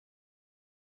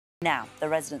Now, the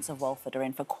residents of Walford are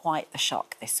in for quite the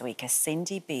shock this week as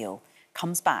Cindy Beale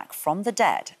comes back from the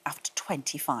dead after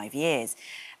 25 years.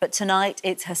 But tonight,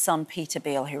 it's her son, Peter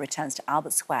Beale, who returns to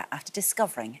Albert Square after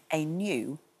discovering a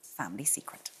new family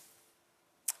secret.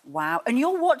 Wow. And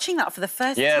you're watching that for the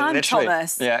first time, literally.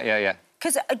 Thomas? Yeah.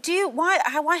 Because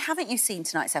why haven't you seen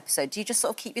tonight's episode? Do you just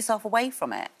sort of keep yourself away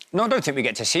from it? No, I don't think we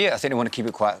get to see it. I think they want to keep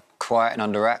it quite quiet and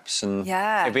under wraps, and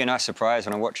it'd be a nice surprise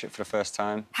when I watch it for the first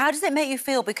time. How does it make you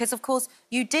feel? Because, of course,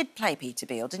 you did play Peter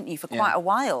Beale, didn't you, for quite a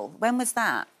while? When was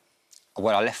that?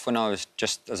 Well, I left when I was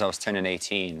just as I was turning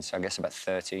 18, so I guess about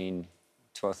 13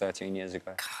 years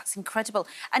ago. God, it's incredible.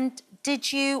 And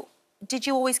did you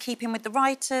always keep in with the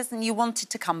writers and you wanted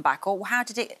to come back, or how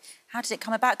did it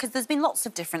come about? Because there's been lots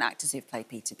of different actors who've played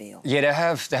Peter Beale. Yeah, they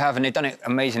have, and they've done it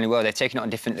amazingly well. They've taken it on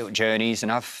different little journeys,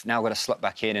 and I've now got to slot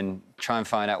back in and try and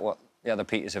find out what the other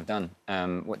Peters have done,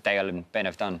 what Dale and Ben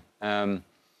have done.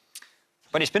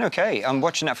 But it's been OK. I'm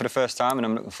watching that for the first time, and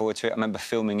I'm looking forward to it. I remember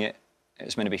filming it. It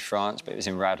was meant to be France, but it was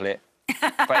in Radlett.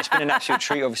 But it's been an absolute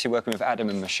treat, obviously, working with Adam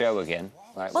and Michelle again.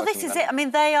 Well, this is it. I mean,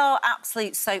 they are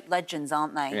absolute soap legends,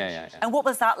 aren't they? Yeah. And what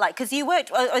was that like? Because you worked,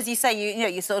 as you say,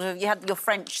 you had your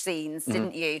French scenes,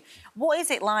 didn't you? What is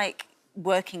it like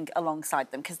working alongside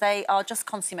them? Because they are just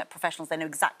consummate professionals. They know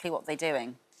exactly what they're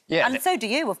doing. Yeah. And so do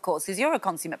you, of course, because you're a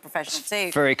consummate professional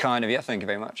too. Very kind of you. Thank you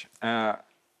very much. Yeah,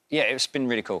 it's been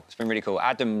really cool. It's been really cool.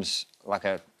 Adam's like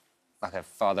a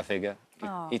father figure.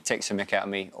 He takes a mick out of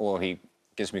me, or he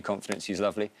gives me confidence. He's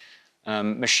lovely.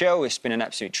 Michelle, it's been an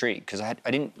absolute treat because I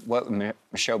didn't work with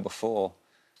Michelle before.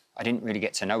 I didn't really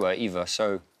get to know her either,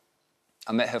 so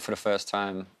I met her for the first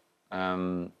time.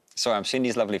 Sorry, I'm seeing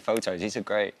these lovely photos. These are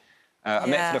great. I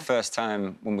met her for the first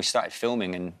time when we started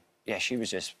filming, and yeah, she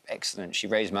was just excellent. She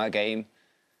raised my game.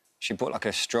 She brought like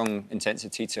a strong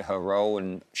intensity to her role,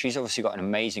 and she's obviously got an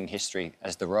amazing history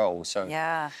as the role. So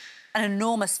yeah. An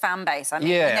enormous fan base. I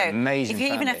mean, amazing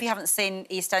even if you haven't seen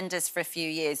EastEnders for a few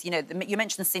years, you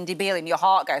mentioned Cindy Beale, and your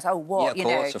heart goes, oh, what?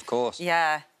 Yeah, of course.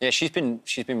 Yeah. Yeah, she's been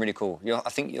really cool. I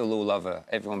think you'll all love her.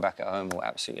 Everyone back at home will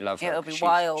absolutely love her. It'll be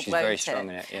wild. She's very strong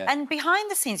in it. Yeah. And behind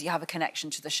the scenes, you have a connection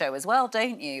to the show as well,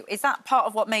 don't you? Is that part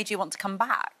of what made you want to come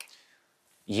back?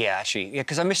 Yeah, actually,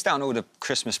 because I missed out on all the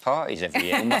Christmas parties every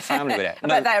year, and my family were there. I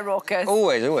bet they're raucous.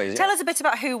 Always. Tell us a bit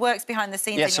about who works behind the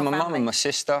scenes in your family. Yeah, so my mum and my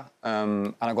sister,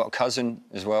 and I've got a cousin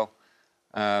as well.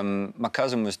 My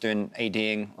cousin was doing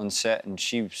ADing on set, and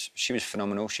she was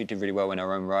phenomenal. She did really well in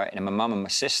her own right. And my mum and my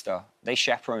sister, they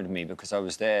chaperoned me because I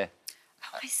was there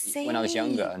when I was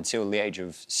younger. Until the age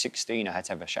of 16, I had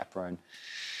to have a chaperone.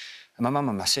 And my mum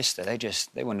and my sister,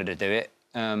 they wanted to do it.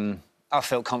 I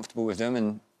felt comfortable with them,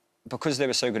 and because they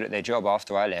were so good at their job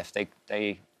after I left,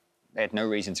 they had no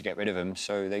reason to get rid of them,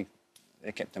 so they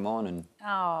kept them on. And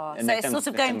so it's sort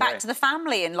of going back to the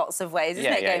family in lots of ways,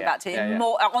 isn't it? Going back to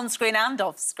more on screen and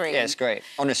off screen. Yeah, it's great.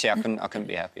 Honestly, I couldn't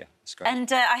be happier. It's great.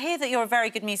 And I hear that you're a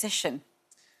very good musician.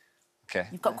 Okay.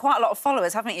 You've got quite a lot of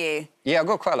followers, haven't you? Yeah, I've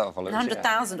got quite a lot of followers.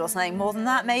 100,000 or something, more than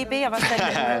that, maybe. Have I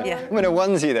said it? I'm in a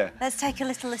onesie there. Let's take a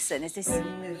little listen. Is this?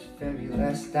 Very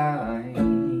last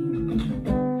time,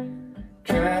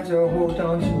 trying to hold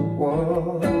on to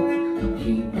what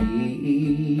he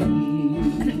be.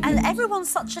 And everyone's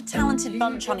such a talented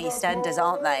bunch on EastEnders,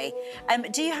 aren't they?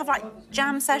 Do you have, like,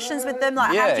 jam sessions with them?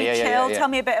 Like, how do you chill? Tell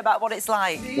me a bit about what it's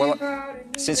like. Well,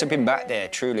 since I've been back there,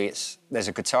 truly, there's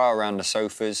a guitar around the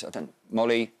sofas.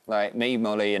 Molly,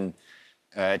 and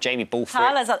Jamie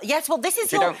Bulford. Yes, well, this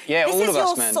is your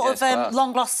sort of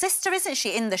long-lost sister, isn't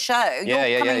she, in the show?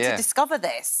 You're coming to discover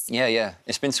this. Yeah.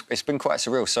 It's been quite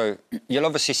surreal. So you'll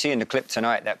obviously see in the clip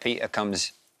tonight that Peter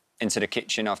comes into the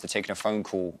kitchen after taking a phone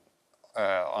call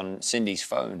on Cindy's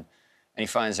phone, and he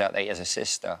finds out that he has a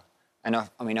sister. And I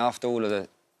mean, after all of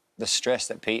the stress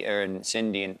that Peter and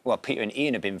Cindy and Peter and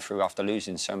Ian have been through after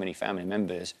losing so many family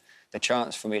members, the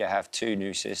chance for me to have two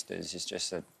new sisters is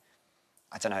just I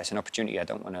don't know, it's an opportunity I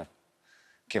don't want to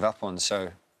give up on. So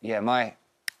yeah,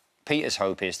 Peter's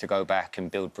hope is to go back and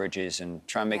build bridges and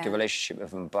try and make a relationship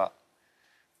with them, but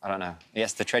I don't know. He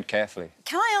has to tread carefully.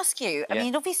 Can I ask you? I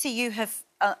mean, obviously you have,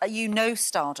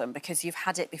 stardom because you've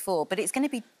had it before, but it's going to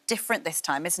be different this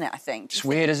time, isn't it? I think. It's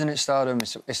weird, isn't it? Stardom.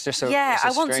 It's just a. Yeah, it's a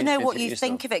I want to know what thing you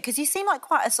think of it, because you seem like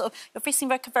quite a sort of. You're obviously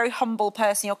like a very humble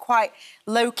person. You're quite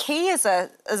low key as a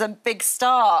big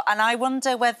star, and I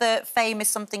wonder whether fame is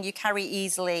something you carry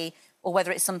easily or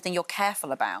whether it's something you're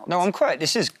careful about. No, I'm quite.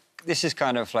 This is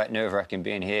kind of like nerve-wracking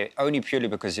being here, only purely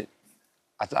because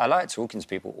I like talking to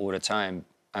people all the time.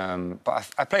 But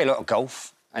I play a lot of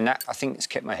golf, and that, I think, has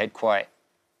kept my head quite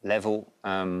level.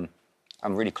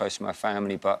 I'm really close to my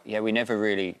family, but, yeah, we never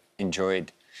really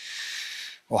enjoyed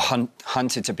or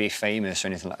hunted to be famous or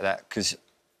anything like that, because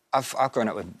I've grown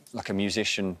up with like a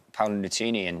musician, Paolo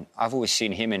Nutini, and I've always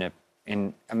seen him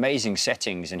in amazing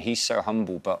settings, and he's so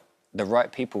humble, but the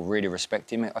right people really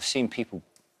respect him. I've seen people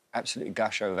absolutely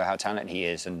gush over how talented he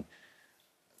is, and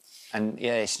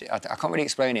yeah, I can't really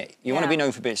explain it. You want to be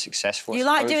known for being successful. You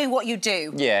like doing what you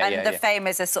do. Yeah, and the fame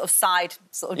is a sort of side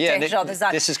dish on the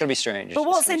side. This is going to be strange. But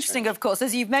what's interesting, of course,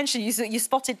 as you've mentioned, you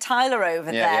spotted Tyler over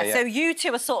there. Yeah. So you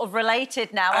two are sort of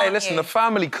related now, aren't listen, you? the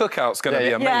family cookout's going to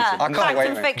be amazing. Yeah. I can't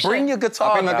wait, fiction. Bring your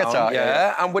guitar I'll bring my guitar,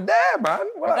 and we're there, man.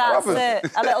 That's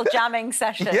it. A little jamming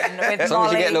session with Molly. As long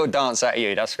as you get a little dance out of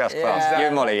you, that's class. You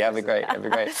and Molly, that'd be great. That'd be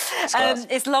great.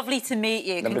 It's lovely to meet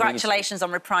you. Congratulations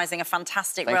on reprising a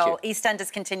fantastic role.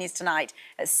 EastEnders continues tonight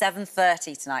at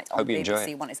 7:30 tonight on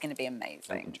BBC One. It's going to be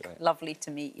amazing. Lovely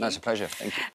to meet you. That's a pleasure. Thank you.